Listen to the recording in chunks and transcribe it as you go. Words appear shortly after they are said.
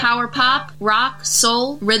power pop, rock,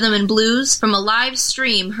 soul, rhythm, and blues from a live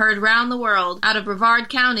stream heard round the world out of Brevard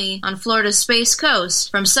County on Florida's Space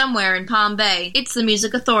Coast from somewhere in Palm Bay. It's the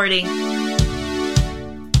Music Authority.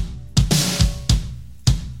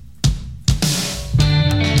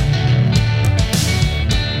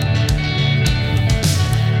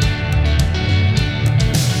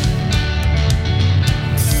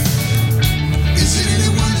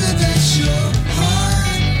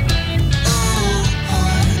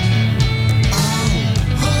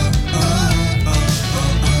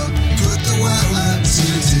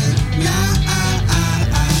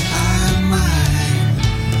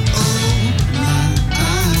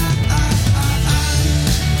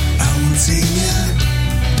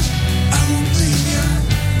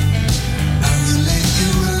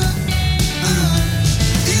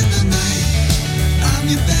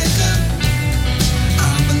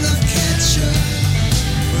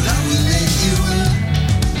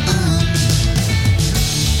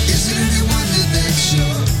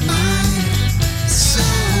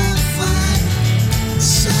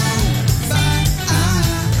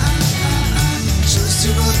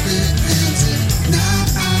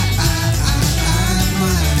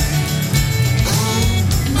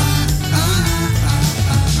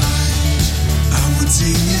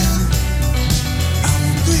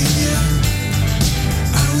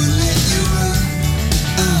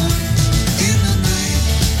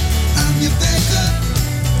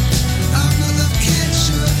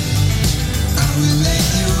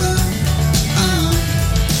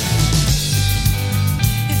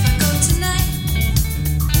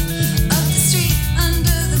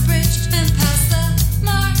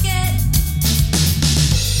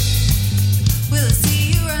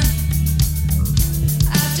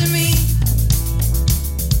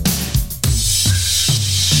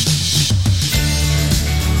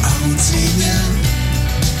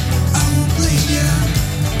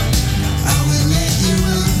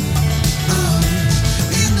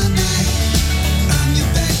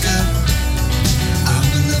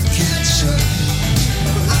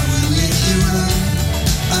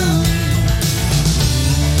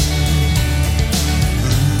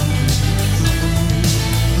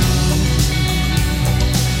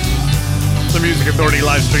 Authority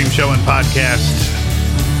live stream show and podcast.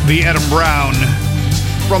 The Adam Brown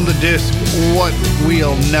from the disc What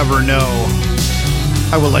We'll Never Know.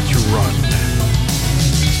 I Will Let You Run.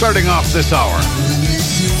 Starting off this hour,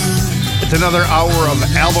 it's another hour of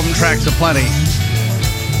album tracks aplenty,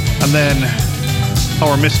 and then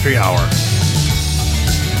our mystery hour,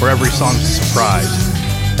 where every song's a surprise.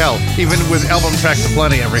 Hell, even with album tracks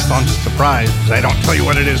aplenty, every song's a surprise, because I don't tell you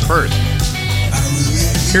what it is first.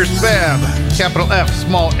 Here's Fab, capital F,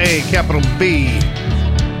 small A, capital B.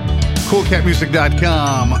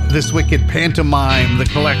 CoolCatMusic.com, This Wicked Pantomime, the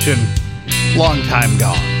collection, Long Time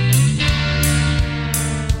Gone.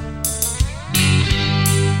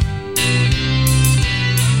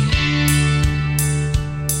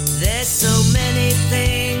 There's so many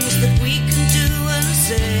things that we can do and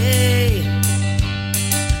say,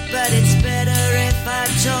 but it's better if I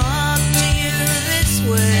talk to you this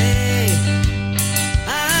way.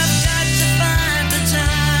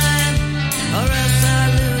 Or else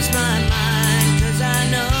I lose my mind, 'cause I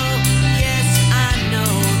know, yes, I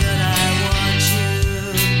know that I want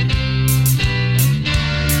you.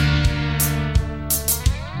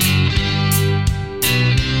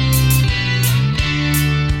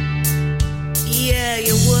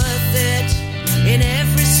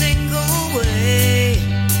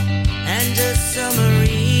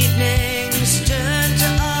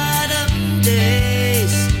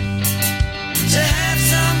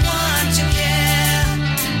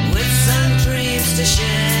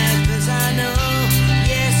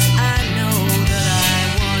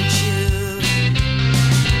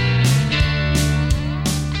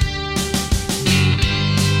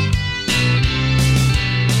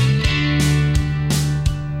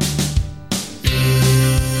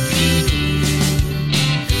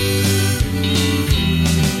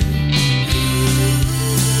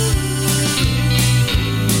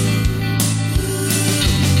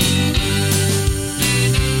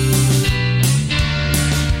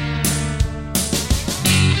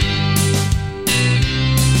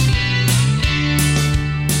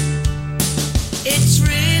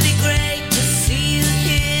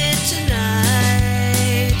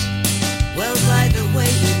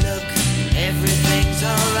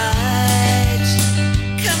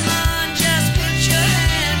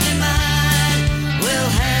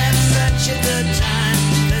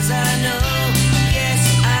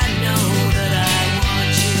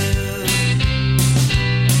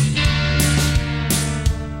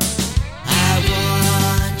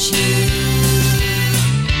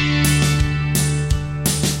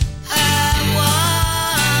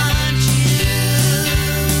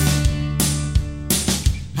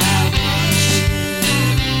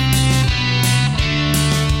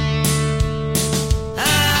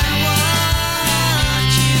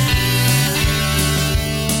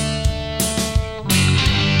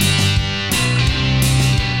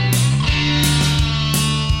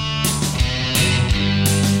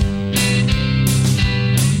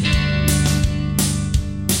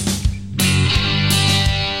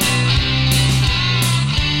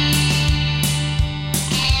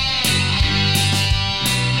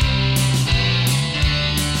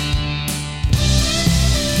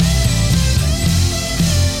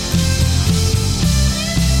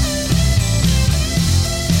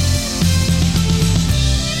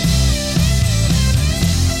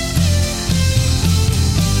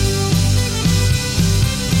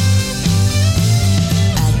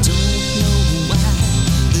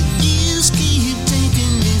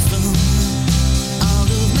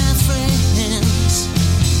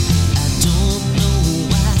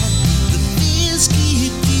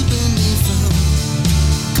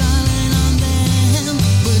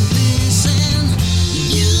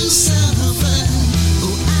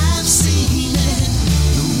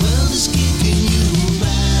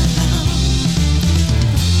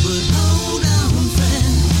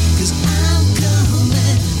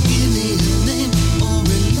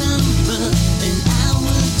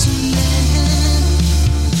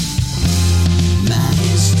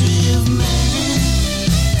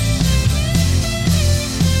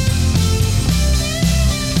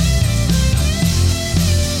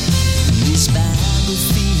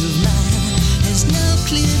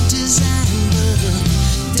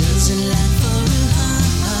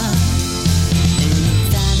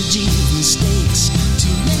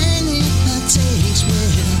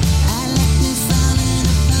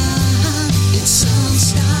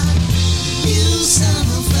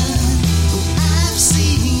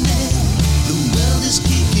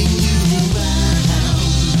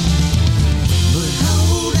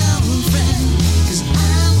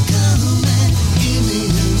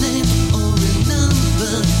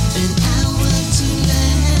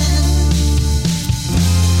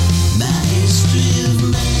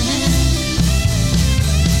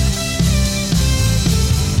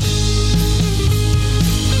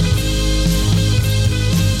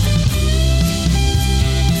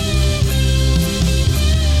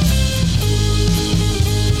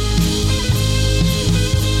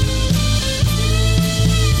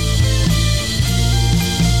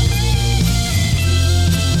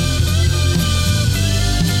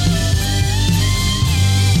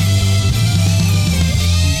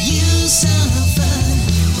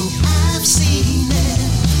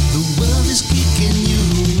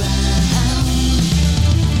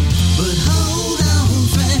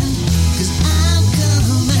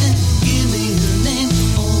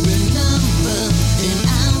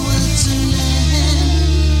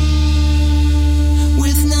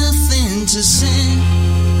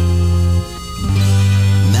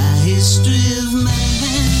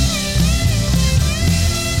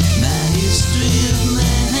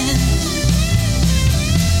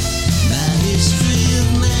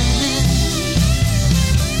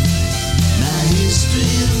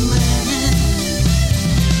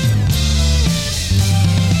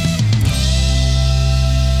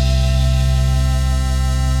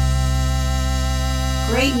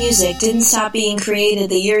 Great music didn't stop being created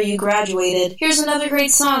the year you graduated. Here's another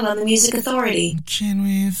great song on the Music Authority. Can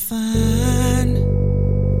we find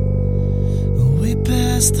a way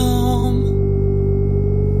past home?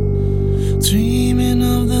 Dreaming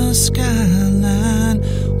of the skyline,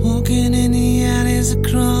 walking in the alleys of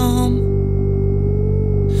chrome,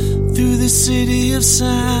 through the city of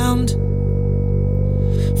sound,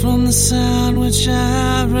 from the sound which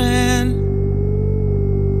I ran.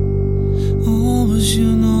 Oh, but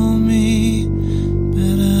you know me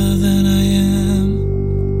better than I am,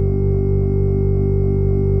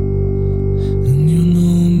 and you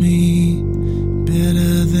know me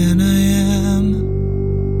better than I am.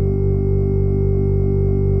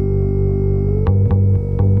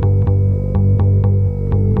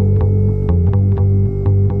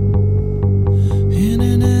 In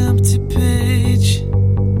an empty page,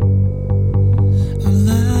 I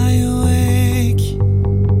lie awake,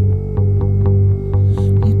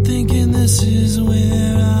 I'm thinking this is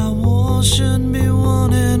where our war should be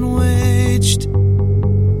won and waged.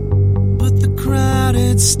 But the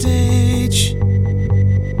crowded stage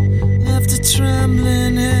left a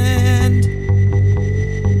trembling hand.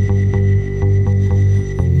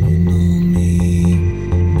 You know me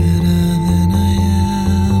better than I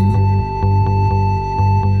am,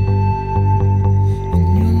 and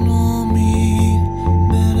you know me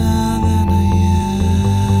better than I am.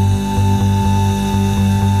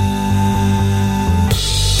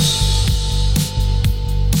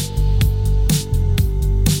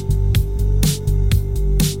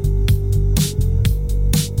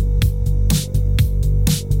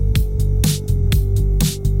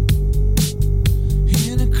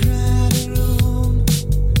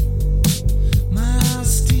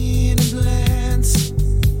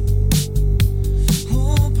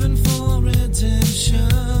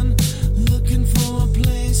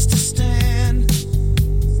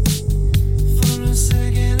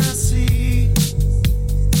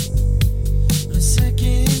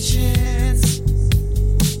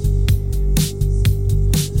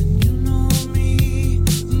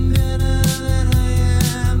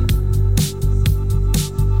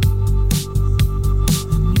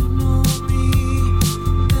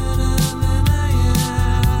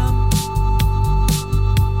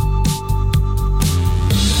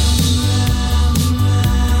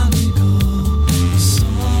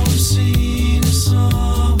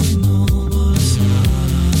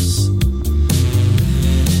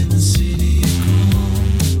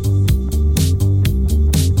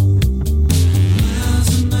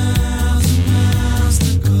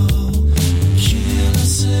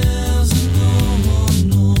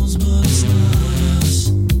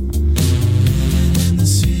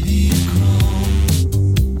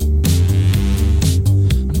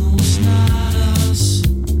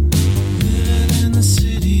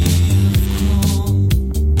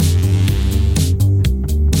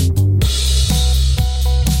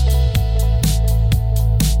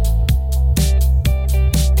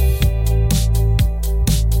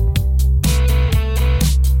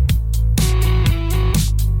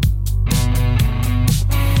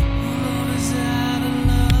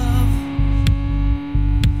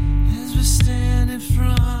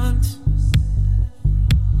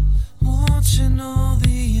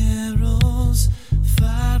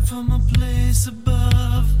 from a place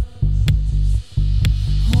above,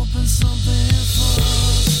 hoping something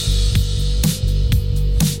falls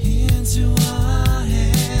into our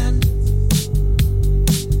hand.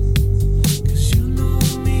 'Cause you know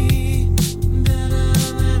me better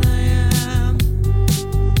than I am,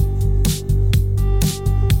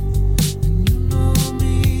 and you know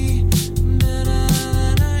me better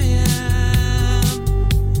than I am.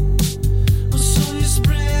 So you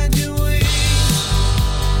spread your wings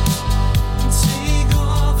and take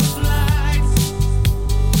off the flight,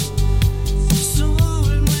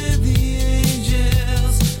 soaring with the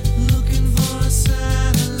angels, looking for a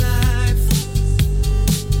sign of life.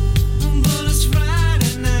 But it's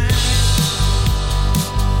Friday night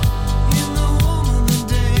in the home of the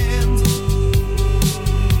damned.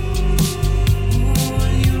 Oh,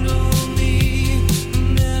 and you know me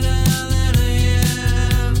better than I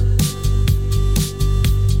am.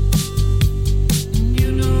 You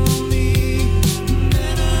know me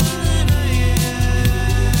better than I am.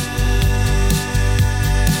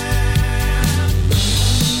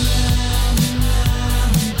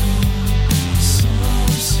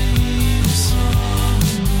 Some see, some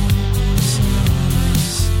knows us.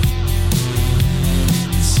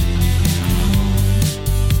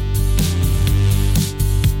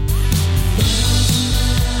 It's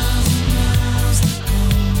miles to go.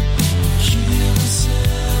 Kill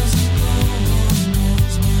ourselves and go on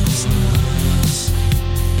knows what's not us.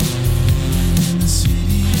 In the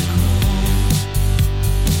city of gold,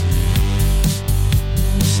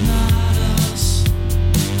 it's not us.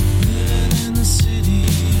 Living in the city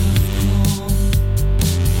of gold.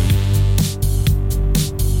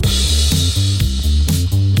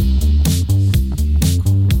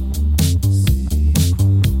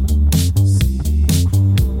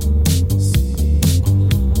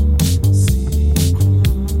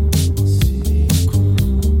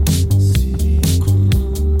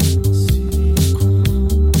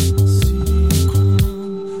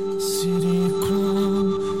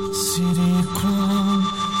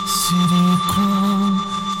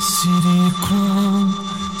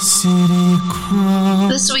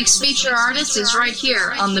 This week's feature artist is right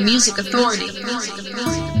here on The Music Authority.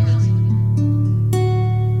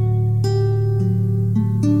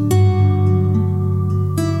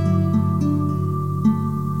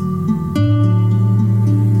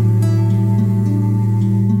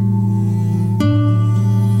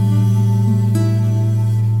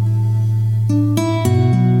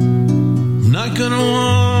 I'm not gonna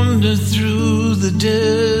wander through the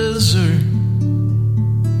desert,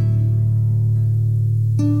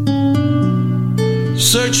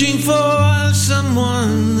 searching for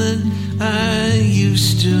someone that I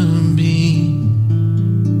used to be.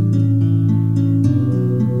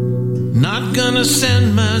 Not gonna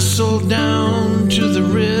send my soul down to the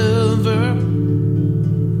river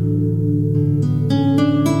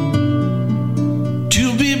to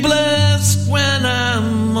be blessed when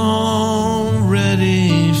I'm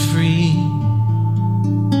already free.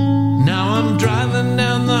 Now I'm driving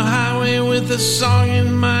down the highway with a song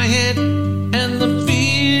in my head and the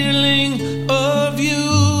feeling of you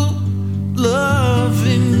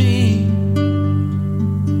loving me.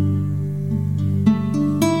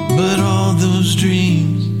 But all those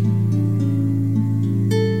dreams,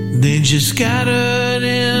 they just scattered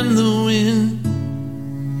in the wind,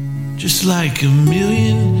 just like a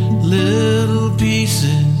million little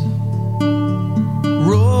pieces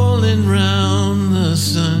rolling round the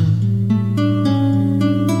sun,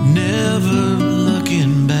 never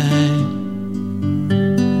looking back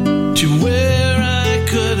to where I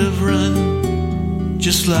could have run,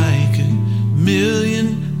 just like a million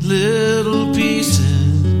little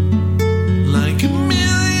pieces, like a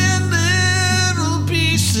million little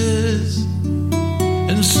pieces.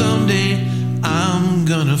 And someday I'm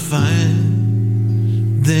gonna find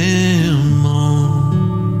them all.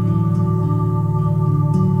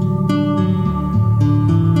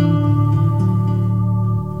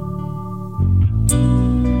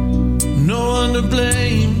 No one to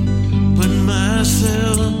blame but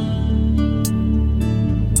myself.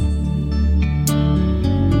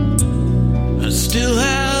 I still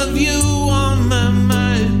have you on my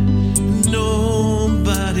mind,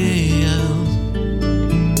 nobody else.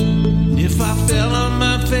 If I fell on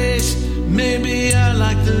my face, maybe I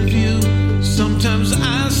like the view. Sometimes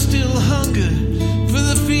I still hunger for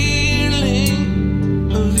the feeling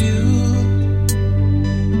of you.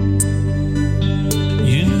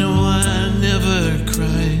 You know I never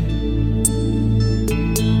cried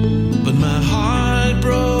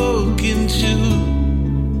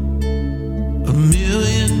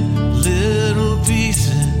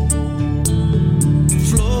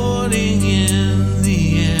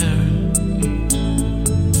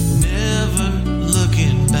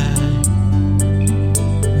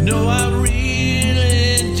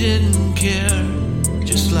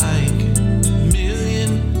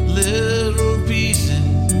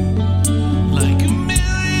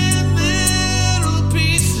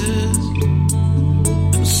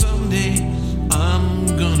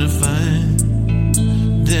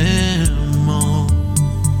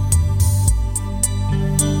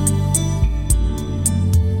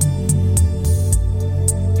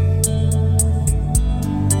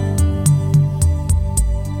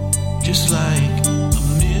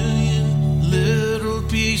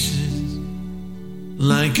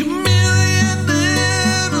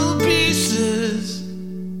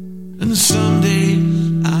And someday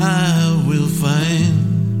I will find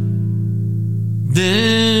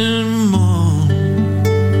them all.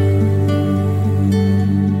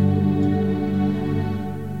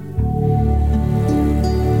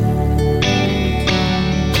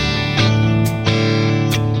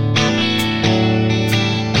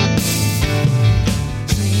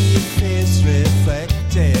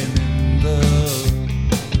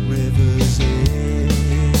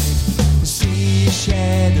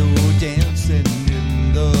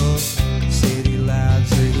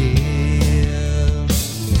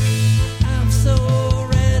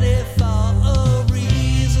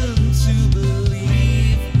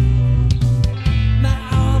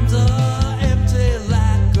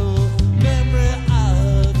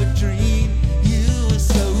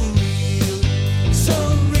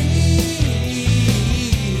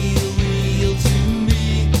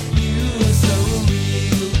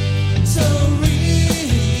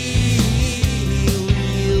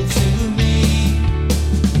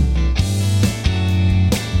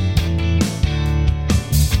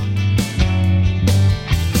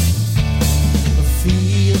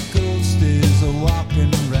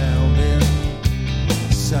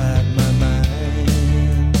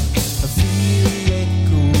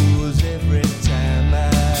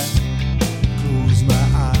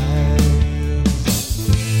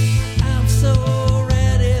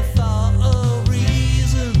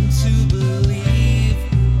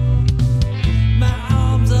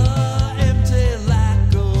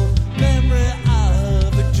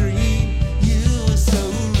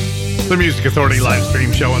 The Music Authority live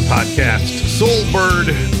stream show and podcast.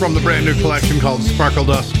 Soulbird from the brand new collection called Sparkle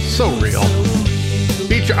Dust. So real.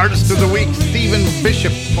 Feature artist of the week, Stephen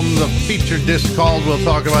Bishop from the featured disc called, we'll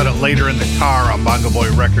talk about it later in the car on Bongo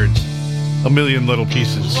Boy Records, A Million Little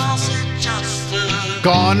Pieces.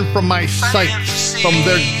 Gone from My Sights from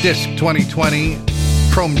their disc 2020,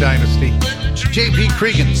 Chrome Dynasty. J.P.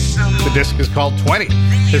 Cregan, the disc is called 20,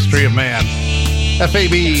 History of Man.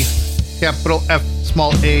 FAB, capital F,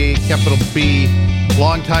 small a, capital B,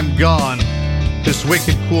 Long Time Gone. This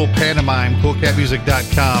wicked cool pantomime,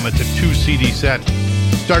 coolcatmusic.com. It's a 2 CD set.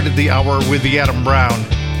 Started the hour with the Adam Brown,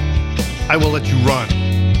 I Will Let You Run,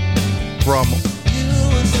 from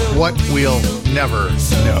What We'll Never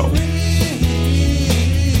Know.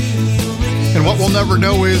 And what we'll never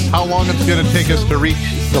know is how long it's going to take us to reach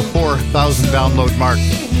the 4,000 download mark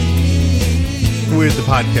with the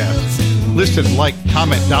podcast. Listen, like,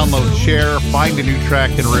 comment, download, share, find a new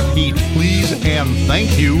track, and repeat. Please and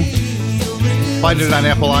thank you. Find it on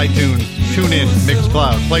Apple iTunes, TuneIn,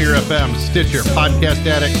 Mixcloud, Player FM, Stitcher, Podcast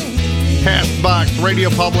Addict, CastBox, Radio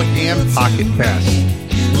Public, and Pocket Cast.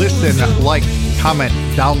 Listen, like, comment,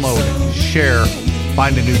 download, share,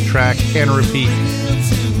 find a new track, and repeat.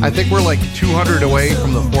 I think we're like 200 away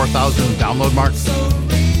from the 4,000 download mark.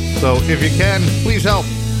 So if you can, please help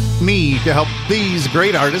me to help these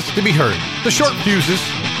great artists to be heard. The Short Fuses,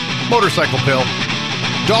 Motorcycle Pill,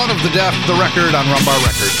 Dawn of the Deaf, the record on Rumbar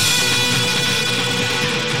Records.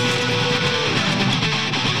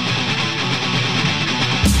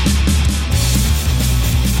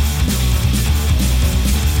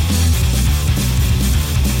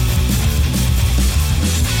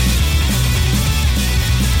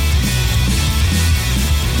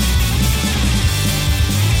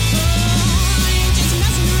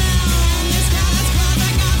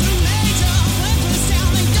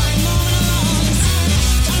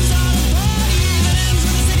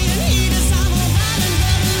 City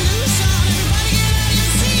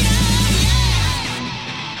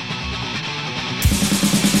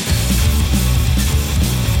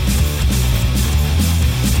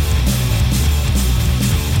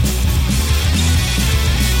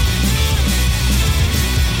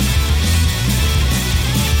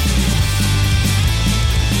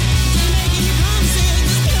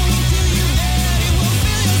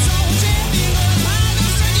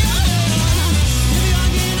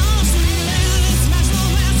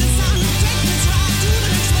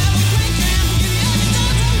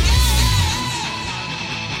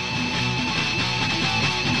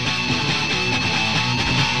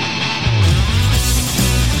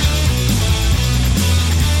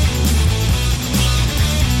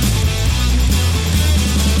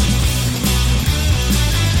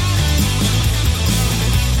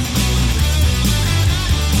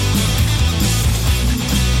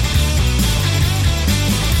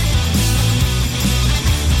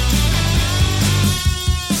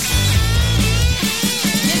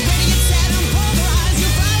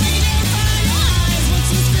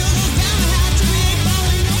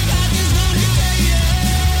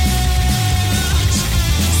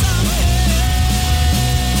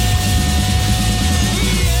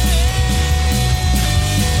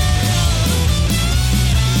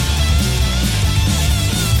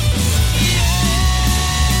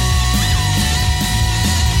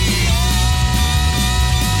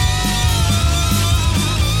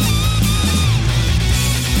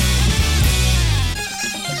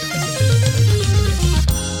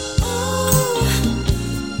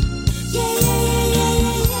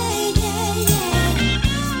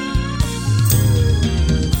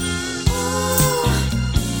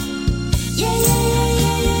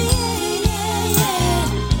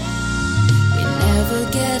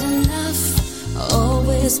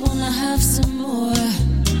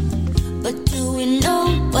What do we know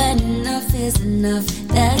when enough is enough?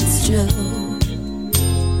 That's true.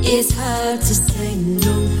 It's hard to say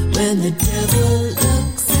no when the devil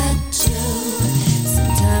looks at you.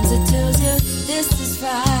 Sometimes it tells you this is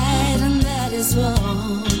right and that is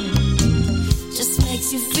wrong. Just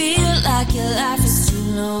makes you feel like your life is too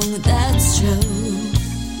long. That's true.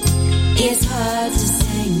 It's hard to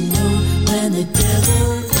say no when the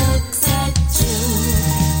devil looks at you.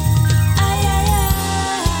 I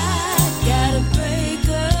gotta break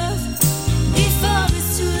up before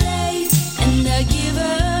it's too late and I give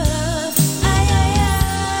up. I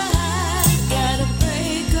gotta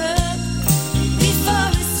break up before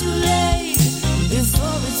it's too late,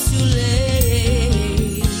 before it's too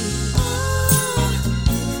late. Oh,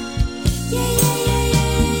 yeah, yeah, yeah,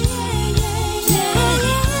 yeah, yeah, yeah,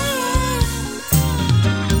 yeah.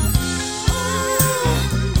 Oh,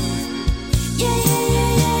 yeah, yeah,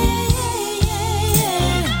 yeah, yeah,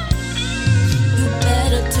 yeah. You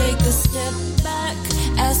better take a step back.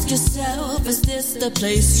 Ask yourself, is this the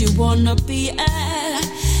place you wanna be at?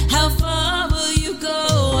 How far will you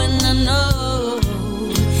go? And I know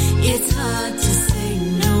it's hard to say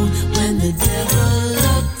no when the devil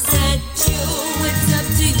looks at you. It's up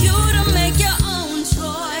to you to make your own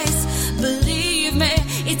choice. Believe me,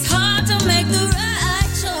 it's hard to make the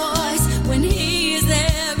right choice when he is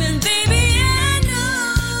there. And baby, I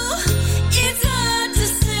know it's hard to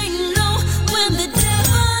say no when the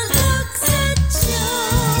devil looks at you.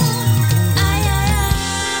 I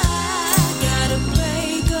gotta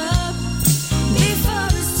break up before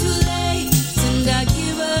it's too late and I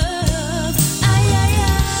give up. I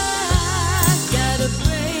gotta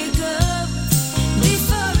break up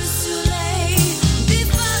before it's too late,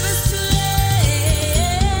 before it's too late.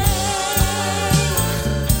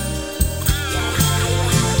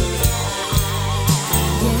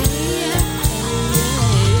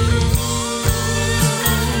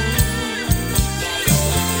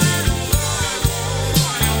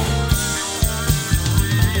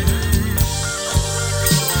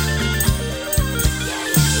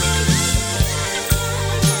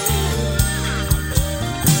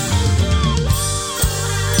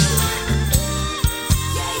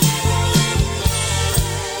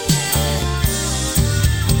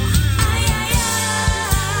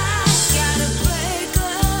 Gotta break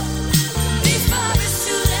up before it's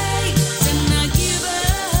too late, then I give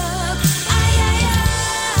up.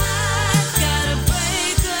 Gotta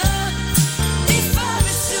break up before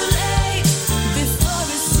it's too late, before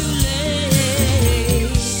it's too late.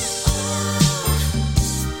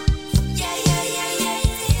 Yeah, yeah, yeah, yeah,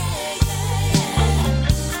 yeah, yeah, yeah,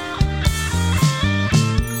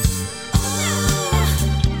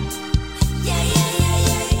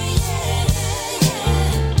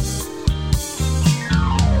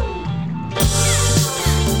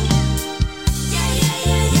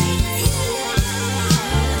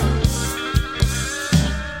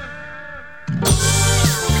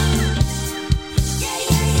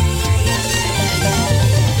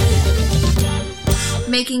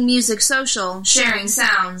 Making music social, sharing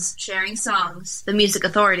sounds, sharing songs. The Music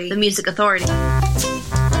Authority. The Music Authority.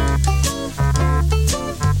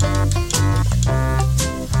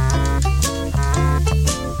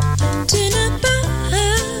 Tu n'as pas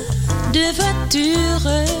de voiture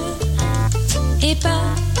et pas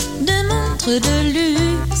de montre de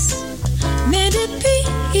luxe, mais depuis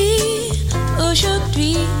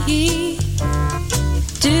aujourd'hui,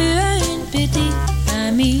 tu as une petite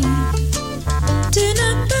amie. Tu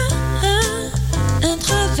n'as pas un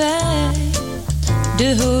travail de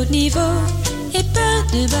haut niveau et pas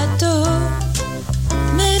de bateau,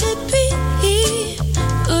 mais depuis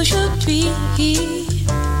aujourd'hui,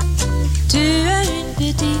 tu as une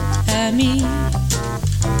petite amie.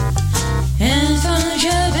 Enfin,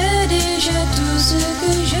 j'avais déjà tout ce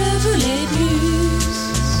que je voulais plus.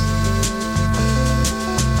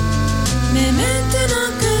 Mais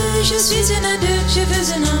maintenant que je suis un adulte, je veux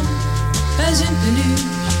un homme, pas une peluche.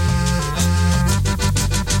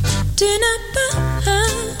 Tu n'as pas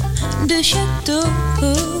de château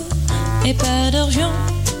et pas d'argent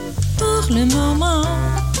pour le moment,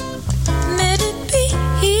 mais depuis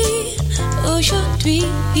aujourd'hui,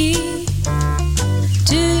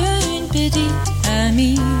 tu as une petite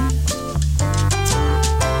amie.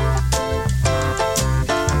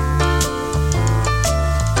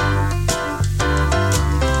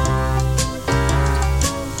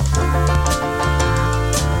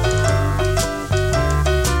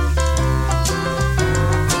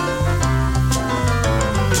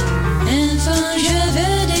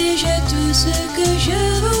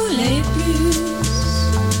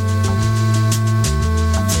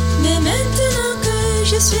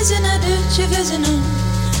 Je suis un adulte, je faisais non,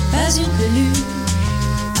 pas une pelure.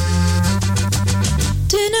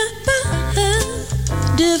 Tu n'as pas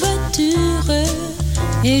de voiture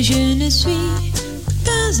et je ne suis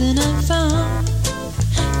pas un enfant.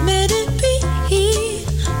 Mais depuis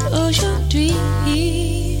aujourd'hui,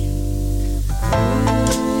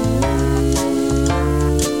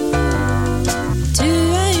 tu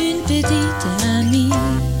as une petite amie.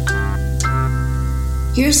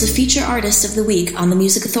 Here's the feature artist of the week on the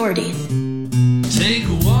Music Authority. Take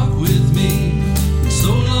a walk with me.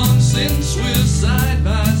 So long since we're side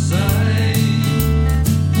by side.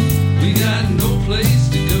 We got no place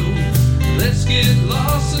to go. Let's get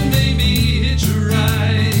lost and maybe hitch a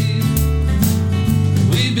ride.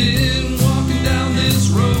 We've been walking down this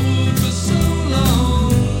road for so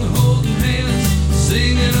long, holding hands,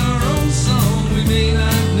 singing our own song. We may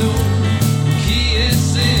not know the key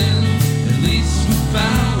it's in, at least we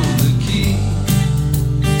found the key.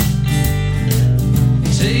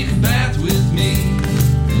 Take a bath with me,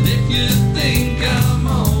 and if you think I'm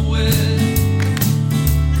all wet,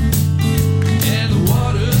 and the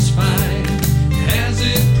water's fine,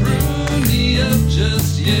 hasn't pruned me up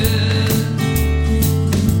just yet.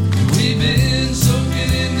 We've been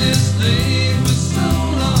soaking in this thing for so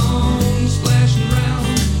long, splashing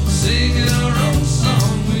around, singing our own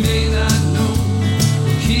song. We may not know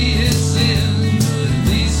the key it's in, but at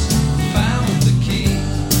least we found the key.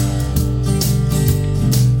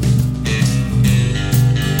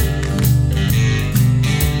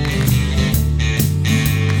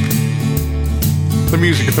 The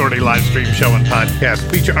Music Authority live stream show and podcast.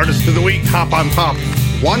 Feature artist of the week, Hop on Top.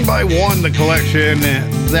 One by One, the collection.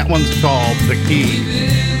 That one's called The Key.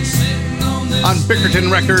 On Bickerton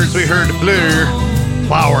Records, we heard Blur,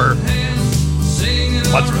 Flower.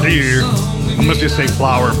 What's Blur? I'm going to just say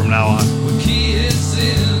Flower from now on.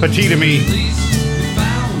 Petite Me.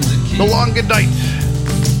 The Long Good Night.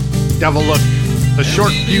 Devil Look. The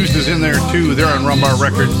Short Fuse is in there too. They're on Rumbar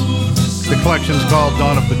Records. The collection's called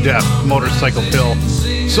Dawn of the Deaf, Motorcycle Pill.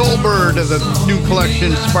 Soulbird, the new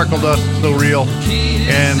collection, Sparkle Dust, So Real.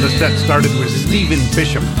 And the set started with Stephen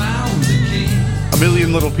Bishop. A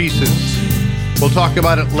Million Little Pieces. We'll talk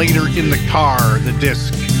about it later in the car, the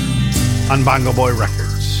disc, on Bongo Boy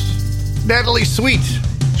Records. Natalie Sweet,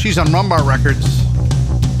 she's on Rumbar Records.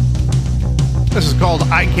 This is called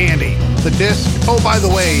Eye Candy. The disc, oh, by the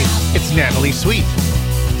way, it's Natalie Sweet.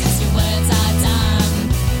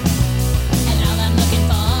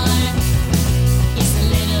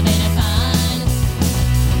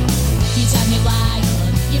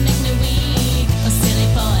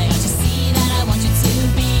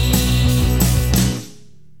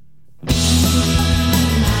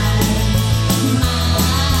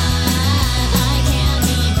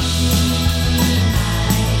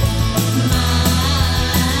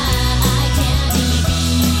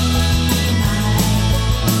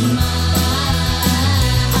 My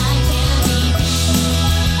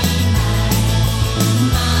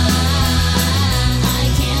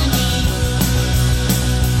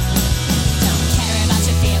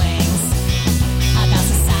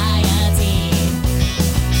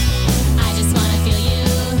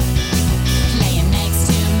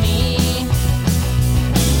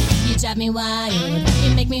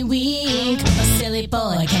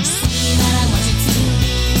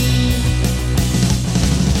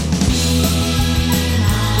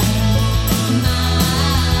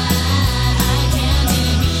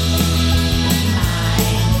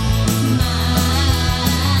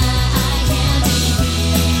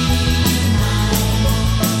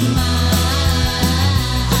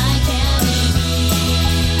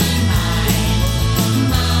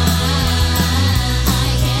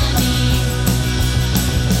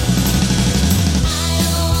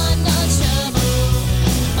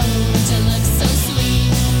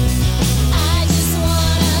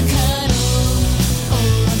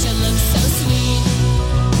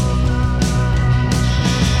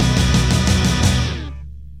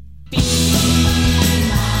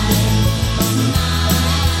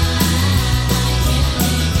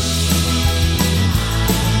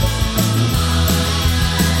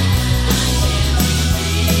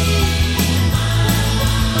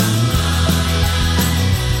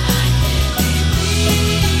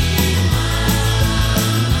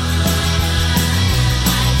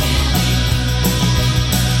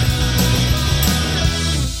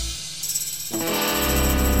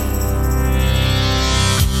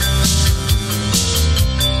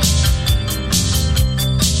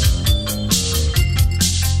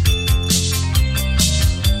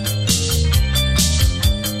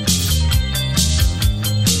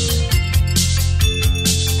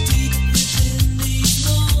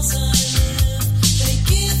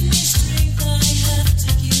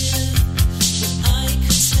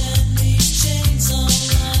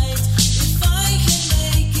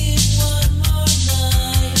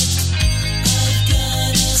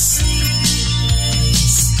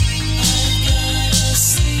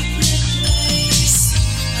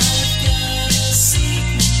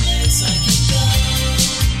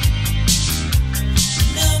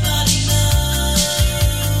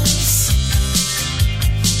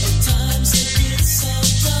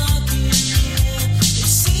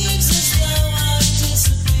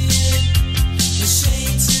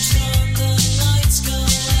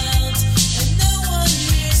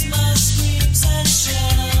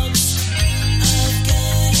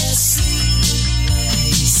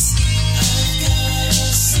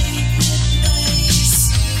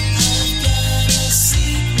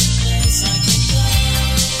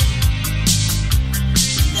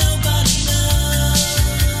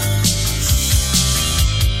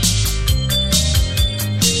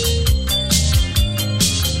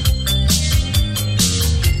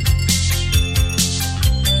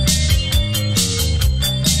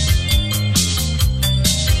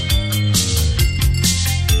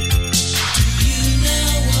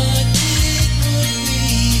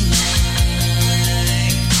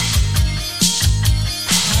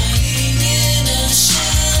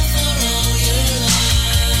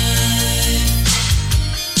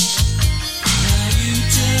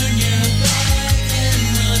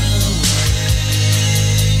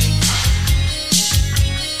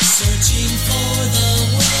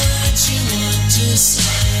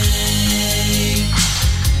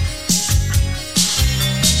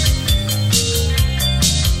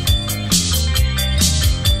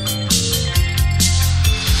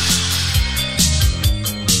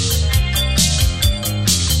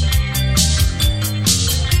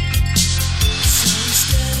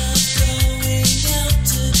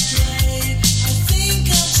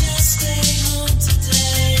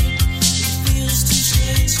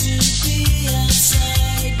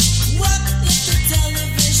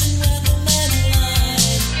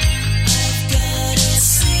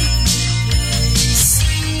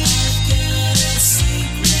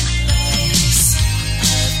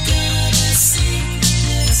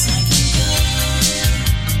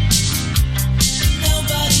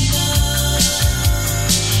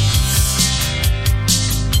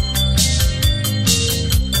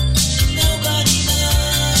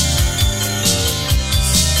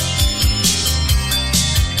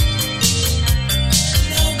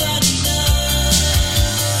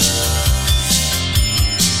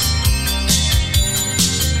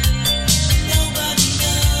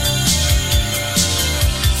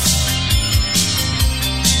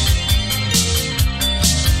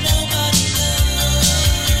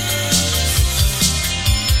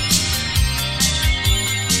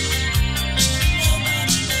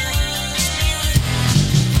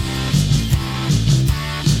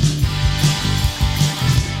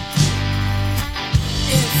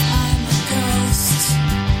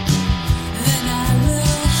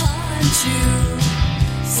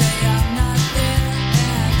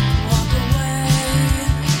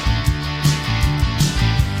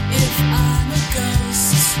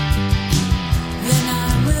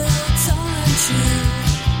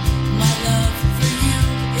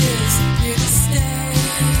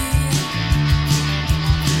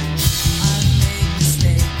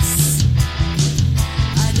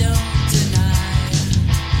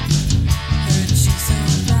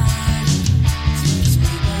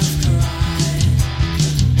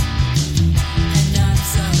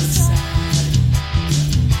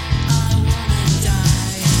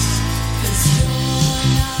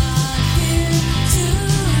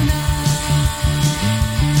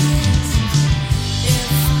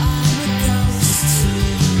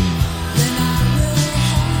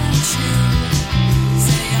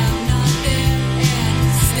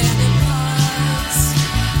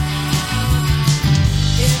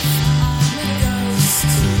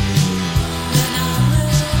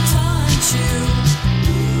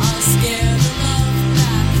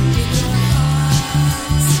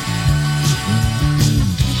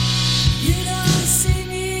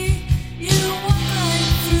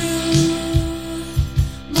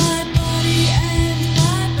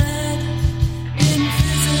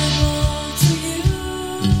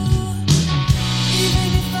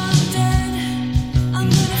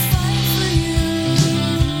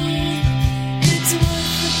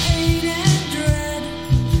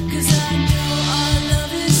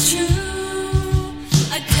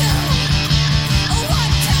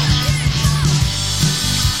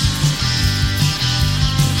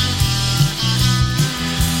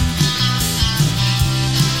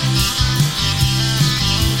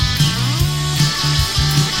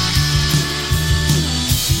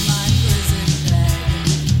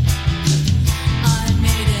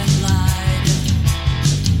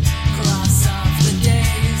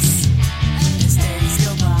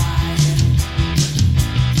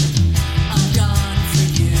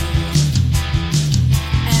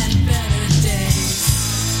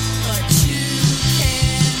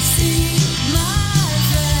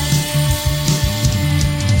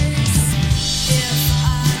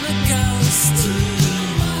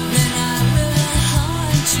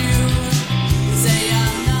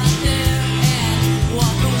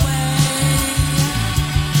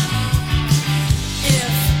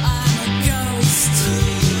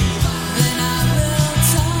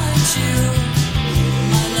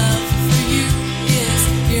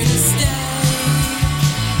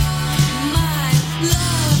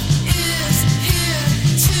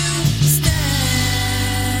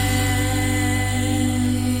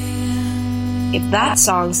If that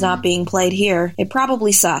song's not being played here, it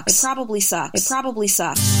probably sucks. It probably sucks. It probably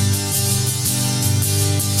sucks.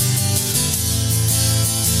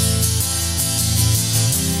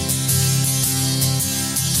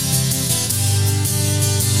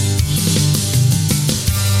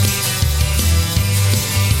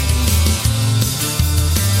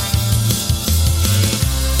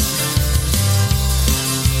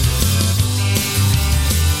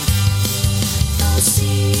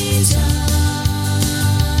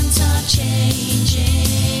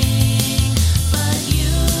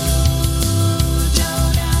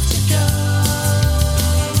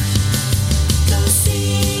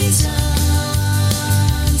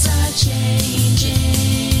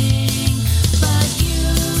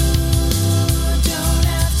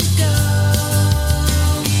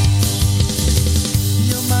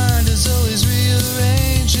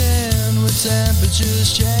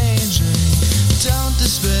 Temperatures changing, don't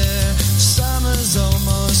despair, summer's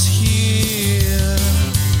almost here.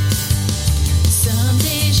 Some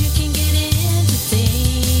days you can get into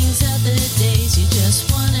things, other days you just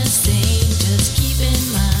wanna sing. Just keep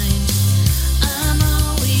in mind, I'm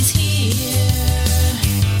always here.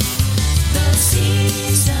 The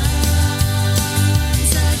seasons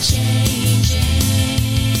are changing,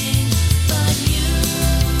 but you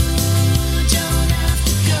don't have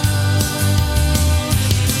to go.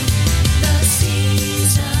 The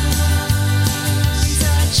seasons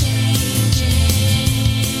are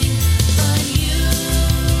changing, but you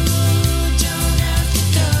don't have to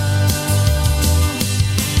go.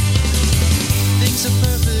 Things are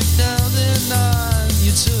perfect now, they're not.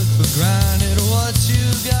 You took for granted what you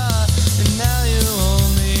got, and now you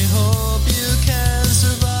only hope you can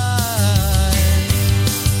survive.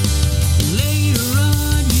 Later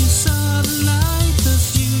on, you saw the light. The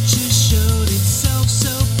future showed itself so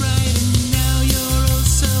bright, and now you're oh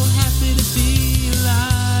so happy to be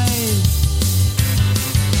alive.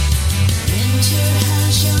 Winter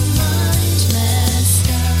has your mind messed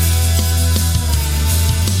up.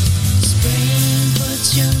 Spring puts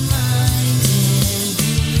your mind in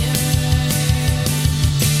gear.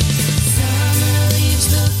 Summer leaves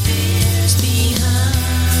the fears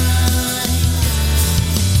behind.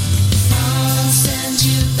 Fall sends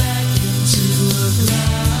you back into a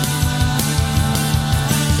glide.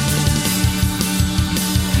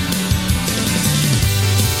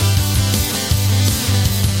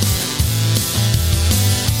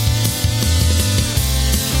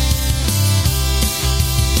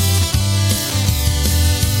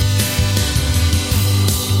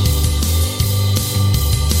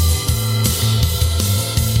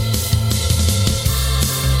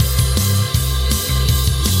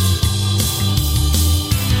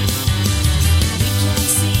 We can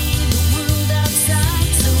see the world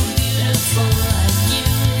outside, so beautiful like you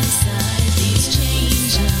inside. These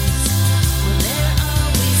changes, well, they're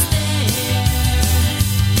always there.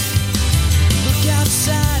 Look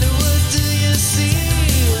outside, what do you see?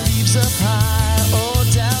 Leaves up high or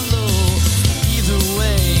down low. Either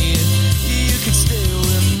way, you can stay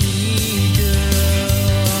with me,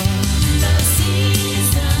 girl. The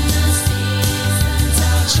seasons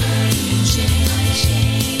are changing,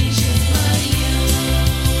 but you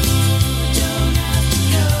don't have to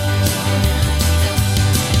go.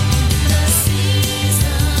 The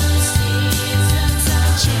seasons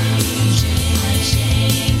are changing,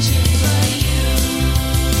 but you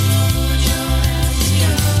don't have to go.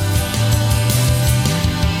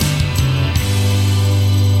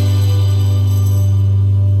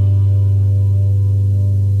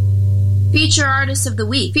 Feature Artist of the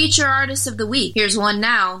Week. Feature Artist of the Week. Here's one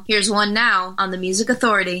now. Here's one now on the Music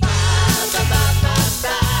Authority.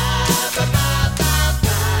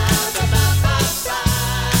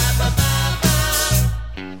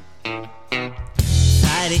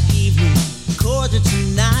 Friday evening,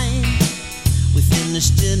 8:45. We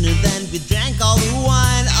finished dinner, then we drank all the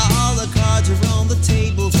wine. All the cards are on the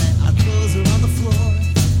tables and our clothes are on the floor.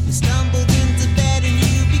 We stumbled into bed and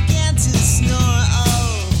you began to snore.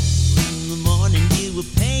 Oh, in the morning you were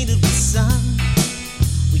painted with sun.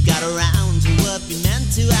 We got around to what we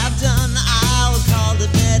meant to have done. I would call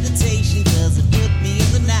it meditation, 'cause it put me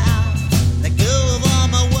in the now. Let go of all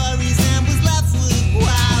my worries and was left with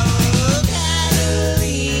wow.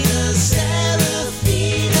 Catalina,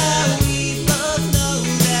 Serafina, we both know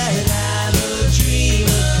that I'm a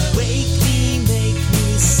dreamer. Wake me, make me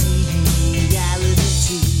see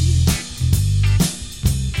reality.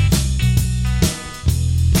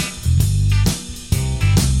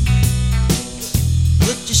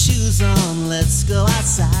 Put your shoes on, let's go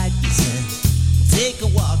outside, you said. We'll take a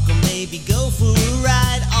walk or maybe go for a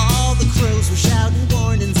ride. All the crows were shouting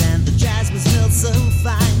warnings and the jasmine smelled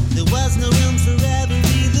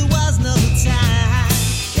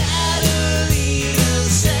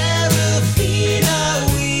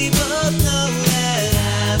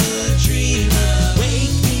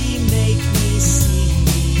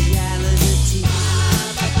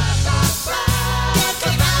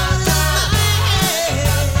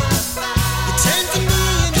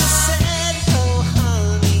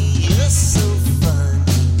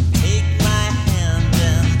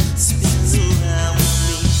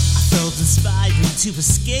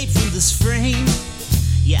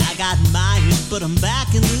admired, but I'm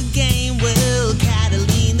back in the game. Well,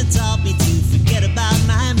 Catalina taught me to forget about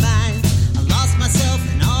my mind. I lost myself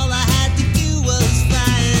and all I had to do was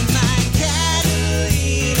find my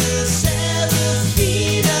Catalina Serafina.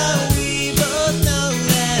 We both know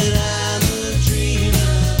that I'm a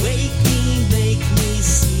dreamer. Wake me, make me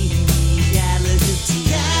see reality.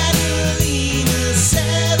 Catalina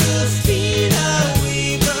Serafina.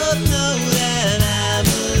 We both know that I'm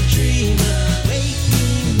a dreamer. Wake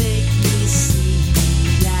me, make me see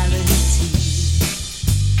reality.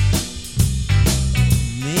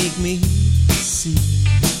 Make me see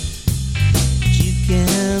what you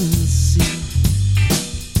can see.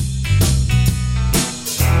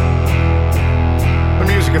 The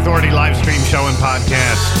Music Authority live stream show and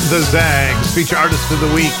podcast. The Zags feature artist of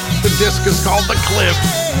the week. The disc is called The Cliff.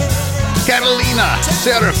 Catalina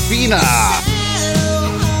Serafina.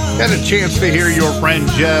 Had a chance to hear your friend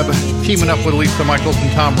Jeb teaming up with Lisa Michaels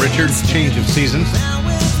and Tom Richards. Change of seasons.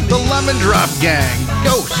 The Lemon Drop Gang.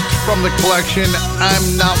 Ghost from the collection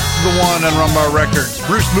I'm Not the One on Rumbar Records.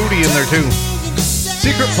 Bruce Moody in there too.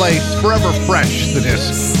 Secret Place, Forever Fresh, the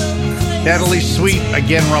disc. Natalie Sweet,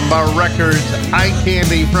 again Rumbar Records. Eye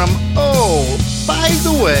Candy from, oh, by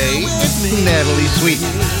the way, it's Natalie Sweet.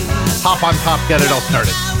 Hop on Top, get it all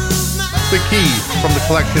started. The Key from the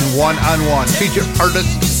collection One on One. Feature artist,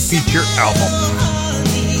 feature album.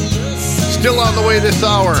 Still on the way this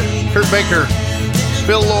hour, Kurt Baker,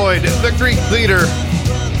 Phil Lloyd, The Greek Theater.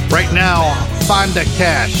 Right now, Fonda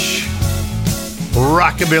Cash,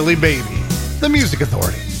 Rockabilly Baby, The Music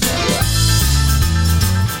Authority.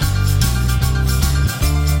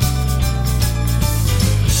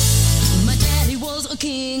 My daddy was a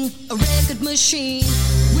king, a record machine.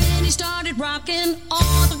 When he started rocking,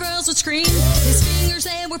 all the girls would scream. His fingers,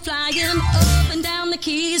 they were flying up and down the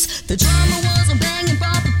keys. The drummer was a banging,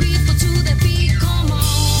 brought the people to their feet. Come on,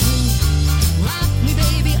 rock me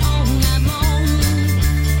baby all night long.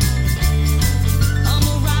 I'm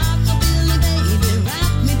a rockabilly baby,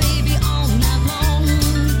 rock me baby all night long.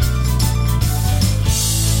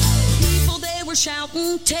 People, they were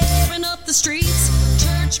shouting, tearing up the streets.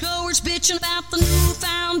 Churchgoers bitching about the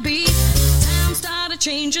newfound beat. Time started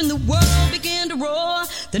changing, the world began to roar.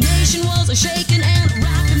 The nation was a shaking and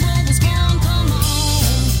rock and roll was born. Come on,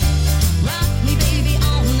 rock me baby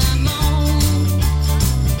all night long.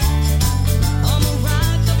 I'm a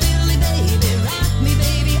rockabilly baby, rock me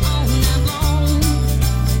baby all night long.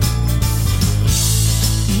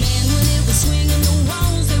 Man, when it was swinging, the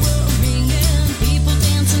walls they were ringing. People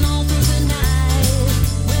dancing all through the night.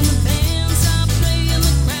 When the band stopped playing,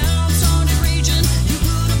 the crowd started raging. You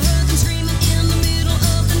could have heard them screaming in the middle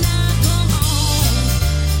of the night. Come on,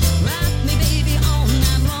 rock me baby all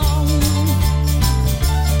night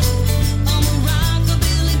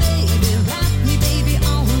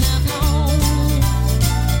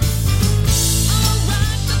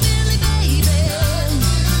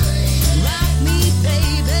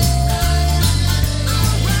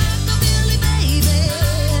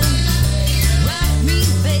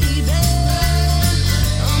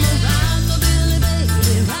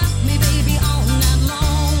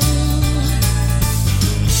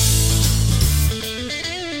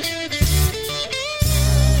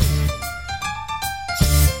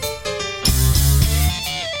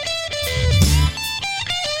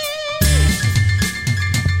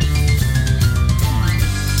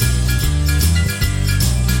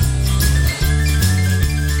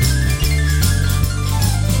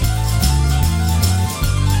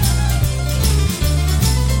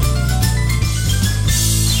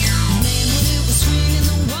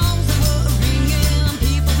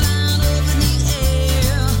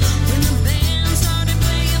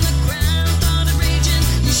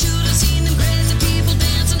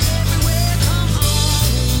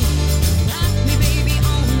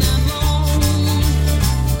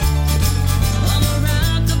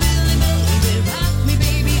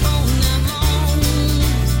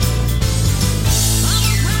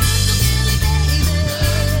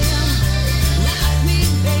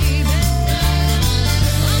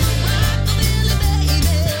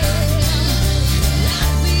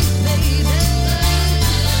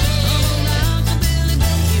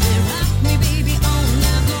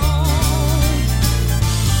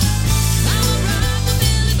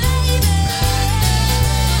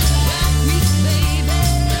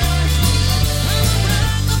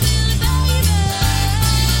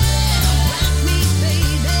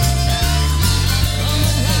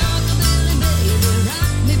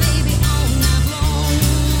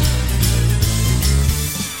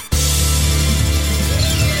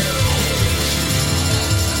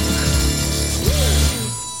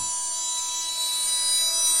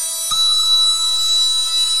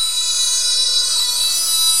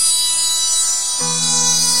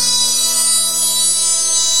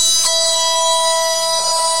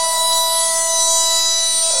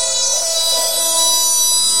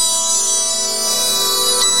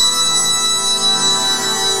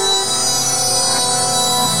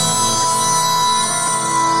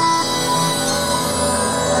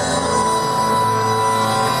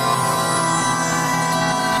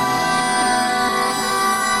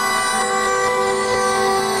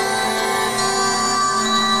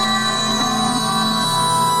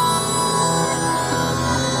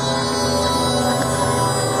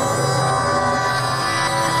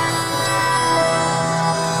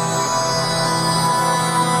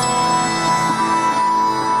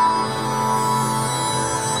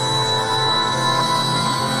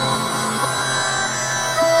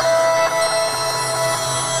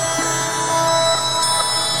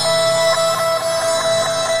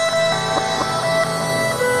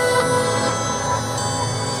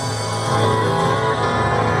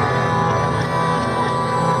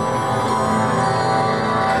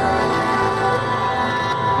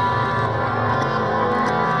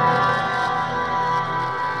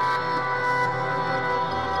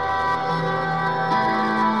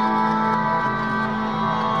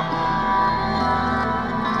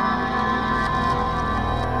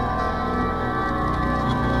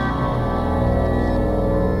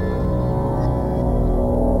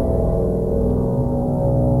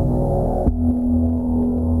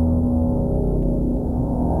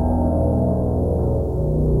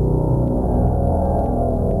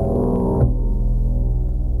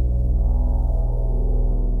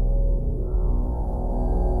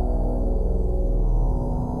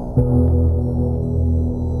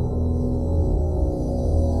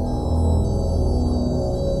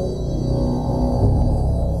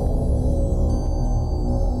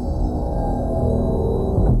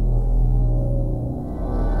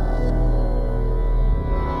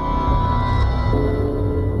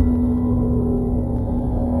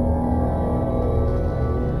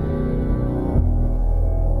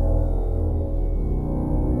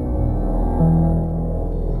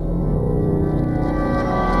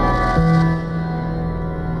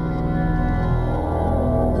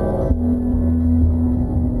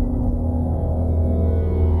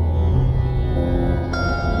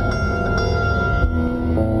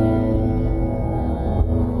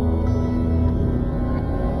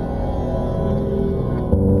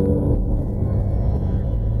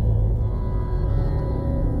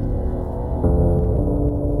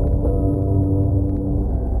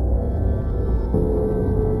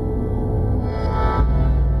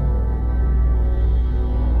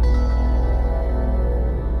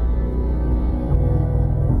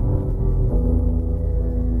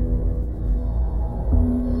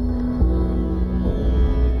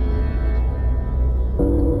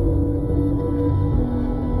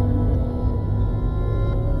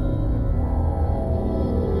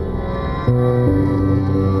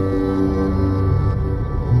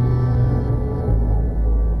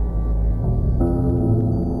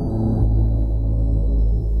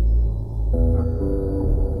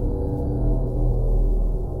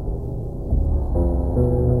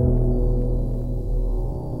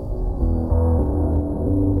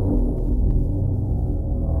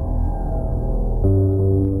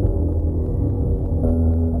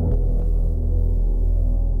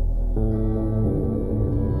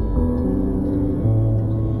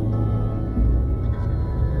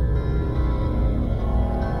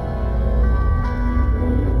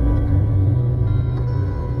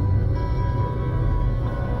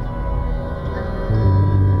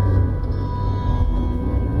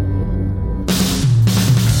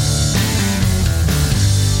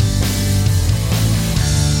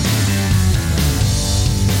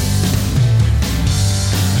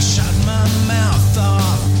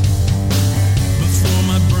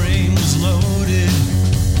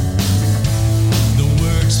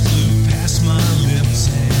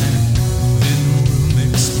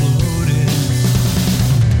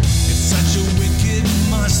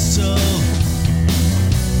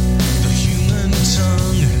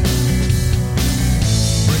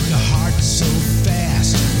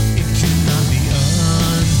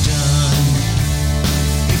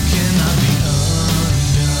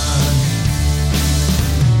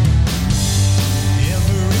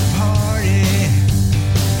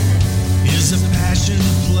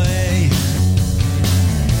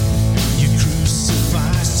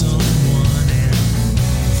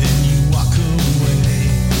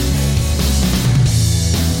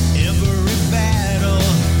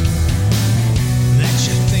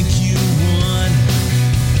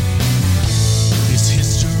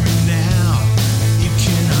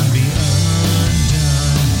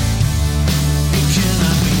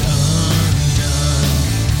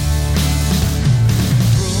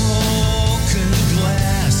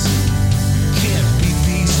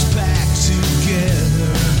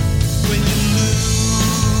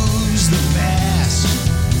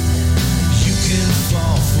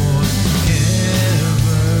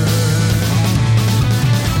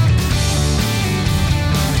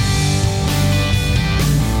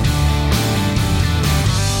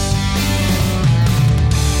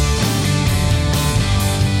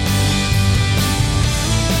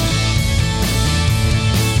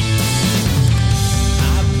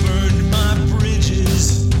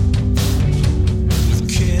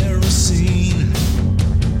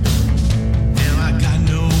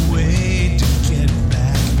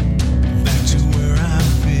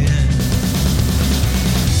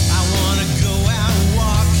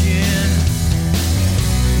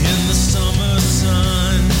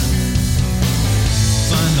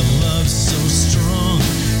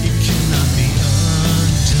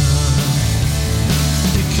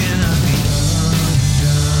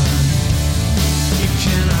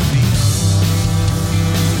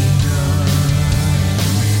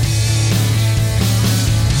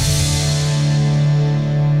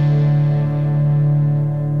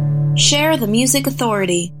Share the Music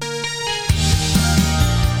Authority.